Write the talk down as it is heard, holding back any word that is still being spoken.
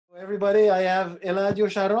everybody. I have Eladio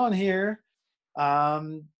Sharon here.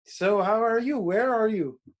 So how are you? Where are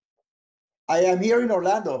you? I am here in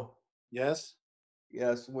Orlando. Yes.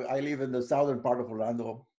 Yes, I live in the southern part of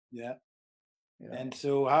Orlando. Yeah. Yeah. And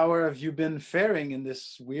so how have you been faring in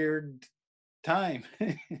this weird time?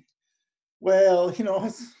 Well,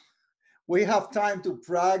 we have time to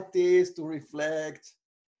practice, to reflect,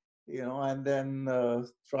 and then we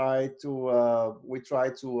try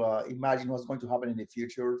to imagine what's going to happen in the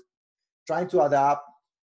future, trying to adapt.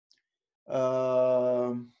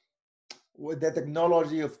 Um with the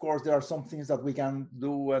technology, of course, there are some things that we can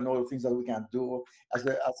do and other things that we can't do. As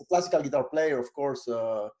a classical guitar player, of course,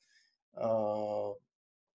 uh,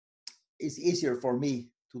 it's easier for me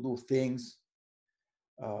to do things,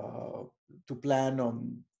 uh, to plan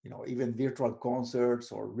on, even virtual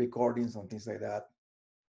concerts or recordings and things like that.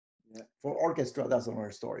 Yeah, For orchestra, that's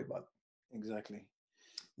another story, but exactly.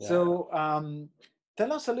 yeah. So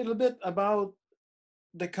tell us a little bit about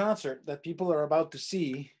the concert that people are about to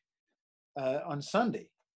see on Sunday.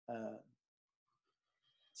 Uh,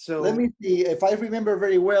 Let so me see if I remember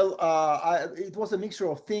very well. It was a mixture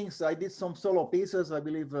of things. I did some solo pieces. I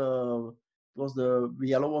believe it was the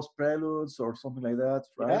Villalobos Preludes or something like that,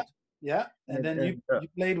 yeah, right? yeah. And then you And you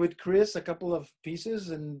played with Chris a couple of pieces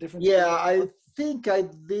and different. yeah, I think I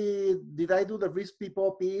did. Did I do the Risk People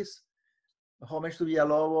piece? Homage to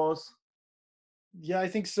Villalobos. Yeah, I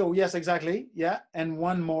think so. Yes, exactly. Yeah, and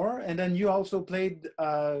one more, and then you also played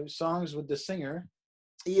songs with the singer.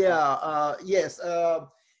 Yeah, yes.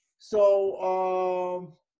 So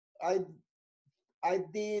I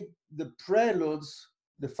did the preludes,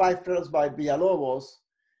 the five preludes by Villalobos,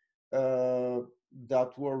 uh, that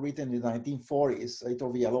were written in the 1940s.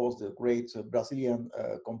 Heitor Villalobos, the great Brazilian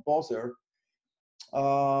composer.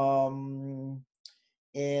 Um,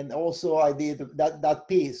 and also I did that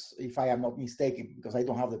piece, if I am not mistaken, because I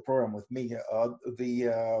don't have the program with me.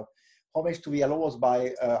 The Homage to Villalobos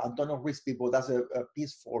by Antonio Ruiz Pipo. That's a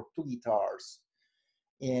piece for two guitars,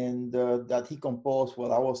 and that he composed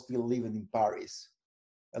while I was still living in Paris,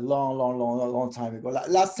 a long, long, long, long, long time ago,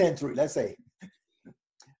 last century, let's say.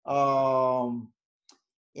 Um,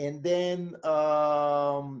 and then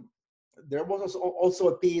there was also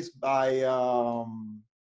a piece by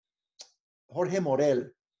Jorge Morel,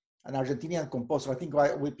 an Argentinian composer. I think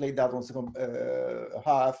we played that on second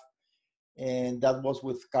half, and that was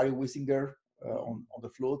with Kari Wiesinger on the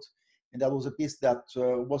flute. And that was a piece that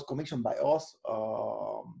was commissioned by us.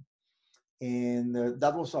 And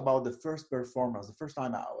that was about the first performance, the first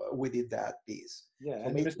time we did that piece. Yeah, So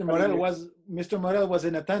and basically, Mr. Morel was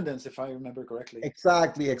in attendance, if I remember correctly.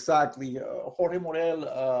 exactly. Jorge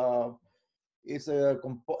Morel is a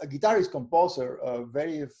guitarist composer,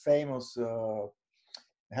 very famous.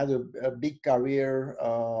 Had a big career,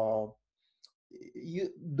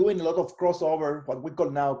 doing a lot of crossover, what we call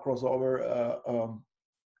now crossover,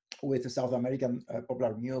 with the South American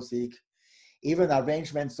popular music, even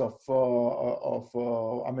arrangements of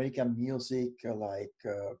American music, like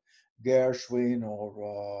Gershwin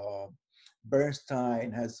or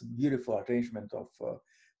Bernstein has beautiful arrangement of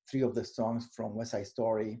three of the songs from West Side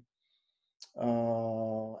Story,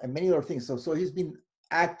 and many other things. So he's been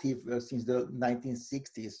active since the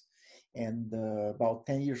 1960s, and about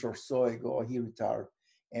 10 years or so ago, he retired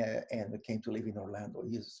and came to live in Orlando.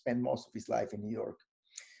 He spent most of his life in New York.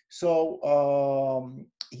 So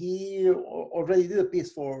he already did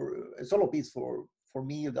a solo piece for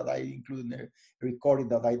me that I included in a recording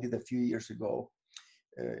that I did a few years ago.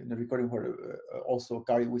 In the recording where also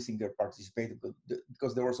Kari Wiesinger participated,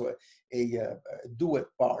 because there was also a duet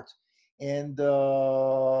part. And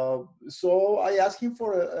so I asked him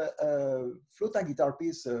for a flute and guitar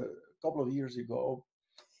piece a couple of years ago,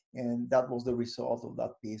 and that was the result of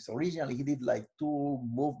that piece. Originally, he did like two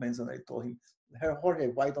movements, and I told him, Jorge,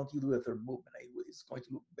 why don't you do a third movement? It's going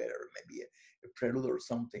to look better, maybe a prelude or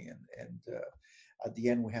something. And at the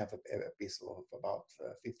end, we have a piece of about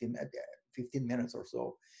 15 minutes or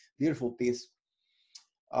so. Beautiful piece.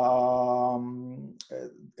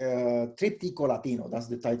 Tríptico Latino, that's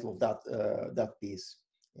the title of that piece.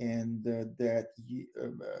 And that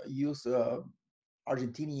use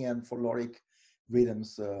Argentinian folkloric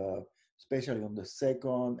rhythms, especially on the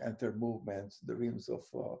second and third movements, the rhythms of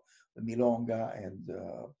the milonga and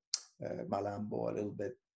malambo a little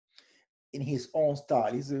bit in his own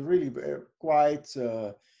style. He's a really quite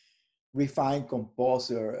refined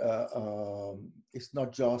composer. It's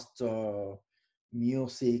not just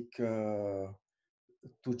music to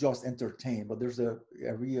just entertain, but there's a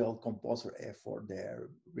real composer effort there,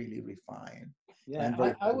 really refined. And Yeah, I'm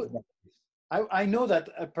very I happy would. with that. I know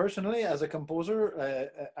that personally, as a composer,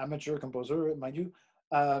 amateur composer, mind you,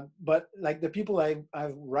 But like the people I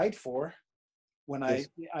write for, when Yes.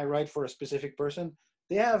 I write for a specific person,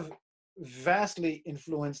 they have vastly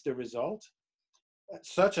influenced the result,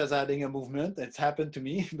 such as adding a movement. It's happened to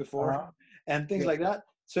me before, Uh-huh. and things Yes. like that.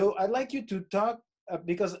 So I'd like you to talk,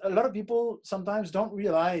 because a lot of people sometimes don't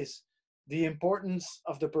realize the importance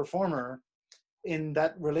of the performer in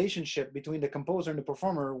that relationship between the composer and the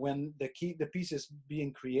performer when the piece is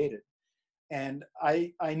being created. And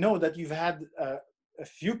I know that you've had a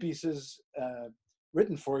few pieces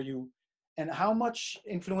written for you, and how much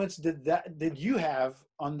influence did you have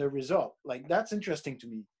on the result? Like, that's interesting to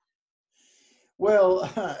me. Well,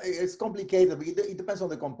 it's complicated. It depends on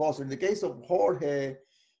the composer. In the case of Jorge,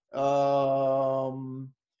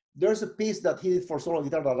 um, there's a piece that he did for solo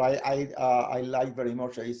guitar that I like very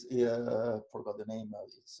much. It's, forgot the name.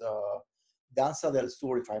 It's Danza del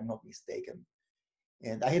Sur, if I'm not mistaken.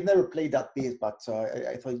 And I had never played that piece, but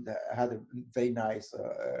I thought it had a very nice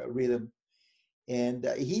rhythm. And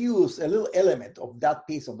he used a little element of that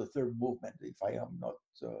piece of the third movement, if I am not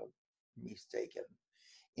mistaken.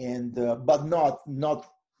 And but not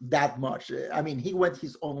that much. I mean, he went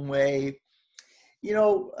his own way. You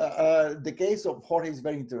know, the case of Jorge is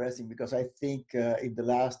very interesting because I think in the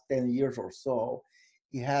last 10 years or so,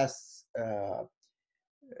 he has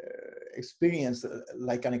experienced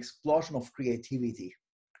like an explosion of creativity,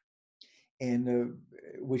 and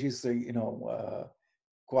which is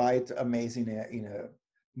quite amazing in a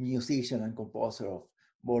musician and composer of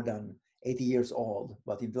more than 80 years old.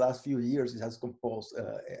 But in the last few years, he has composed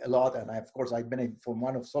a lot, and of course I benefit from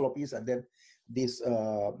one of solo piece and then this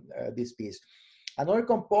piece. Another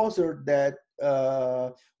composer that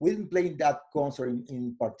we didn't play in that concert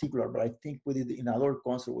in particular, but I think we did in another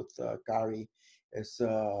concert with Cari, is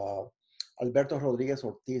Alberto Rodriguez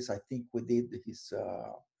Ortiz. I think we did his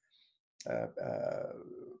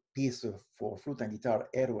piece for flute and guitar,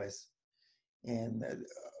 Héroes. And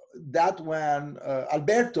that one,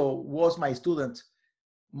 Alberto was my student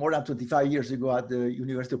more than 25 years ago at the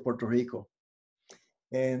University of Puerto Rico.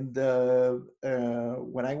 And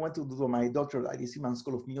when I went to do my doctorate at the Seaman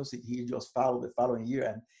School of Music, he just followed the following year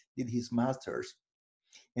and did his master's.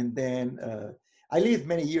 And then I lived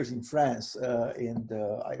many years in France, and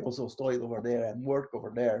I also studied over there and worked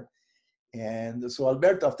over there. And so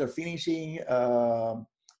Alberto, after finishing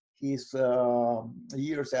his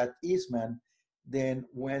years at Eastman, then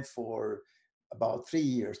went for about 3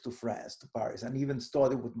 years to France, to Paris, and even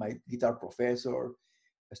studied with my guitar professor.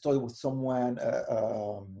 I studied with someone,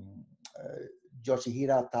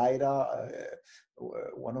 Yoshihira Taira,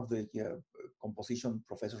 one of the composition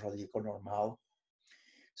professors at the École Normale.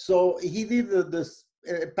 So he did this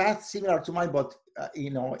path similar to mine, but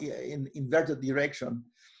in inverted direction.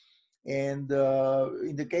 And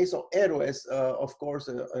in the case of Héroes, of course,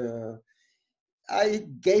 I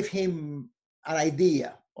gave him an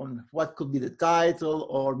idea on what could be the title,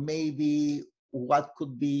 or maybe what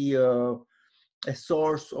could be a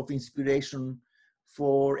source of inspiration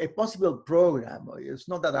for a possible program. It's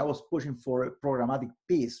not that I was pushing for a programmatic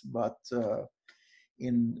piece, but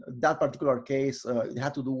in that particular case, it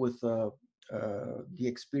had to do with the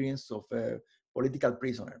experience of a political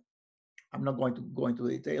prisoner. I'm not going to go into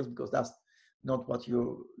details because that's not what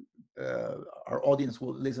our audience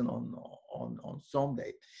will listen on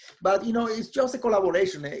Sunday. But it's just a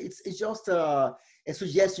collaboration. It's just a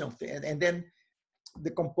suggestion, and then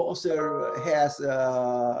the composer has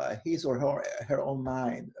his or her own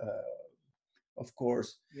mind, of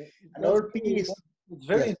course. Yeah, Another piece,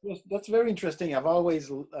 it's yes, that's very interesting. I've always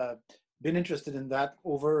been interested in that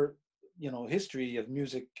over, history of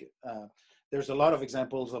music. There's a lot of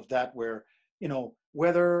examples of that where,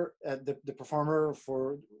 whether the performer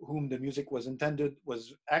for whom the music was intended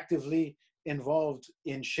was actively involved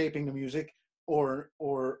in shaping the music or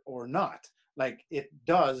not. Like it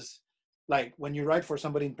does, like when you write for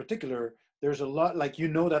somebody in particular, there's a lot, like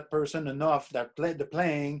that person enough, that the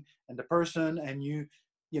playing and the person, and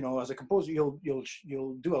as a composer,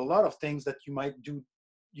 you'll do a lot of things that you might do.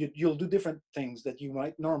 You'll do different things that you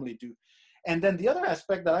might normally do. And then the other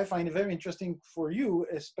aspect that I find very interesting for you,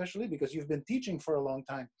 especially because you've been teaching for a long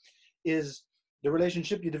time, is the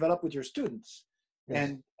relationship you develop with your students.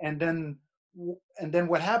 yes, And then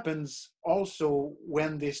what happens also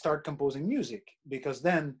when they start composing music, because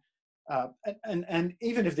then and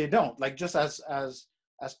even if they don't, like, just as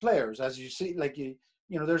players, as you see, like,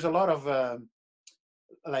 there's a lot of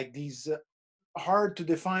like these hard to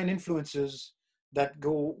define influences that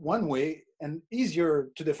go one way, and easier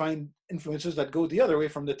to define influences that go the other way,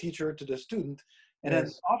 from the teacher to the student. And then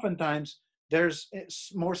yes, oftentimes there's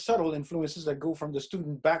more subtle influences that go from the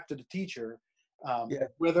student back to the teacher. Yeah.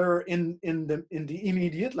 whether in the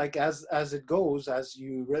immediate, like as it goes, as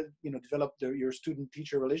you develop your student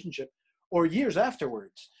teacher relationship, or years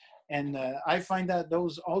afterwards. And I find that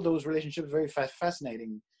all those relationships very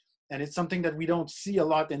fascinating, and it's something that we don't see a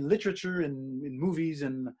lot in literature, in movies,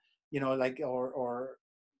 and like or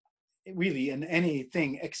really in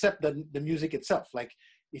anything except the music itself. Like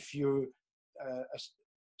if you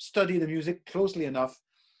study the music closely enough,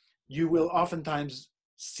 you will oftentimes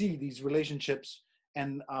see these relationships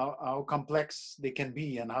and how complex they can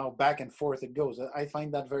be and how back and forth it goes. I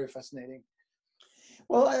find that very fascinating.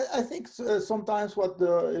 Well, I think sometimes what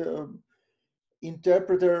the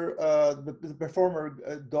interpreter, the performer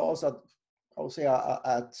does at, I would say,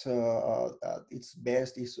 at its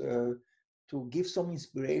best is to give some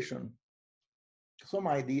inspiration, some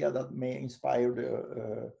idea that may inspire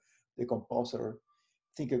the composer.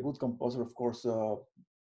 I think a good composer, of course,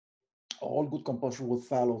 all good composers will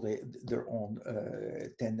follow their own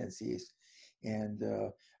tendencies. And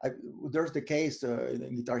there's the case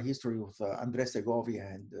in guitar history with Andres Segovia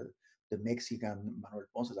and the Mexican Manuel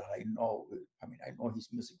Ponce that I know. I mean, I know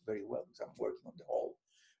his music very well because I'm working on the whole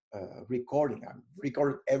recording. I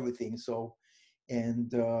recorded everything. So,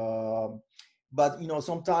 and but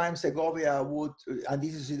sometimes Segovia would, and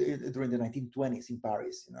this is during the 1920s in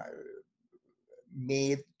Paris,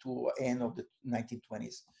 mid to end of the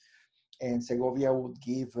 1920s, and Segovia would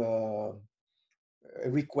give a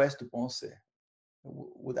request to Ponce,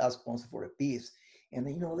 would ask Ponce for a piece. And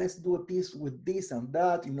let's do a piece with this and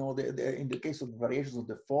that. In the case of the variations of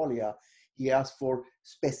the Folia, he asked for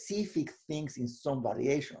specific things in some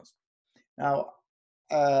variations. Now,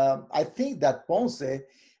 I think that Ponce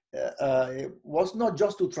was not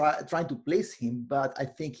just to trying to please him, but I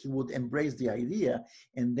think he would embrace the idea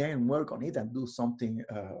and then work on it and do something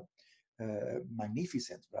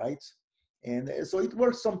magnificent, right? And so it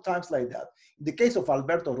works sometimes like that. In the case of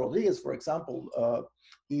Alberto Rodriguez, for example,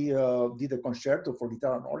 he did a concerto for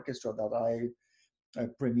guitar and orchestra that I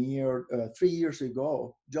premiered 3 years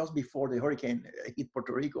ago, just before the hurricane hit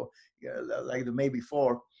Puerto Rico, like the May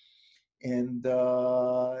before. And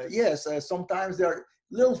yes, sometimes there are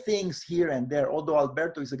little things here and there. Although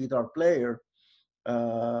Alberto is a guitar player,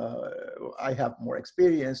 I have more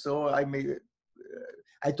experience, so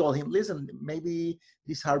I told him, listen, maybe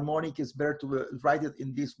this harmonic is better to write it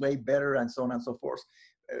in this way better, and so on and so forth.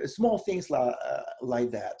 Small things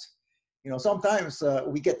like that. Sometimes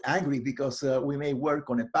we get angry because we may work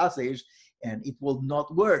on a passage and it will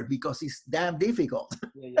not work because it's damn difficult.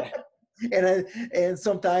 Yeah, and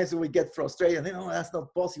sometimes we get frustrated. That's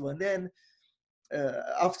not possible. And then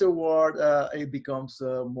afterward, it becomes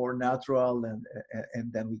more natural, and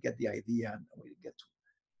then we get the idea and we get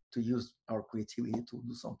to use our creativity to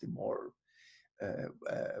do something more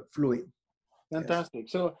fluid. fantastic.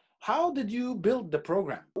 Yes. So how did you build the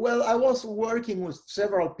program? Well, I was working with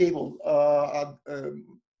several people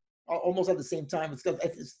almost at the same time.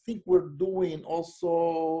 I think we're doing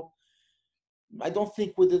also, I don't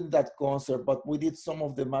think we did that concert, but we did some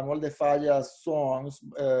of the Manuel de Falla songs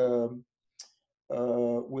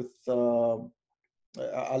with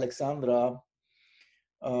Alexandra.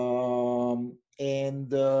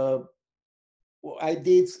 And I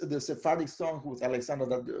did the Sephardic songs with Alexandra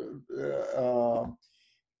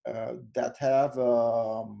that have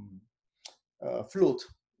flute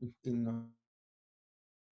in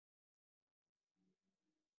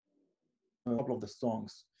a couple of the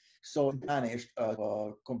songs. So managed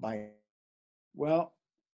to combine. Well,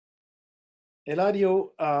 Eladio,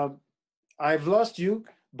 I've lost you,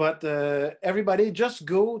 but everybody just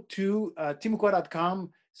go to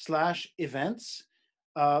timucua.com/events,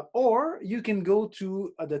 or you can go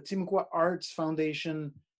to the Timucua Arts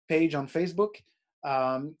Foundation page on Facebook,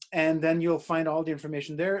 and then you'll find all the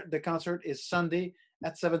information there. The concert is Sunday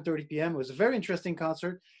at 7:30 p.m. It was a very interesting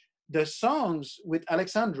concert. The songs with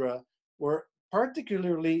Alexandra were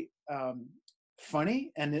particularly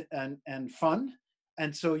funny and fun,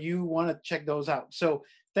 and so you want to check those out. So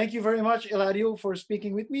thank you very much, Eladio, for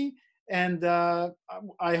speaking with me, and I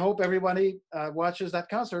hope everybody watches that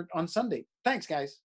concert on Sunday. Thanks, guys.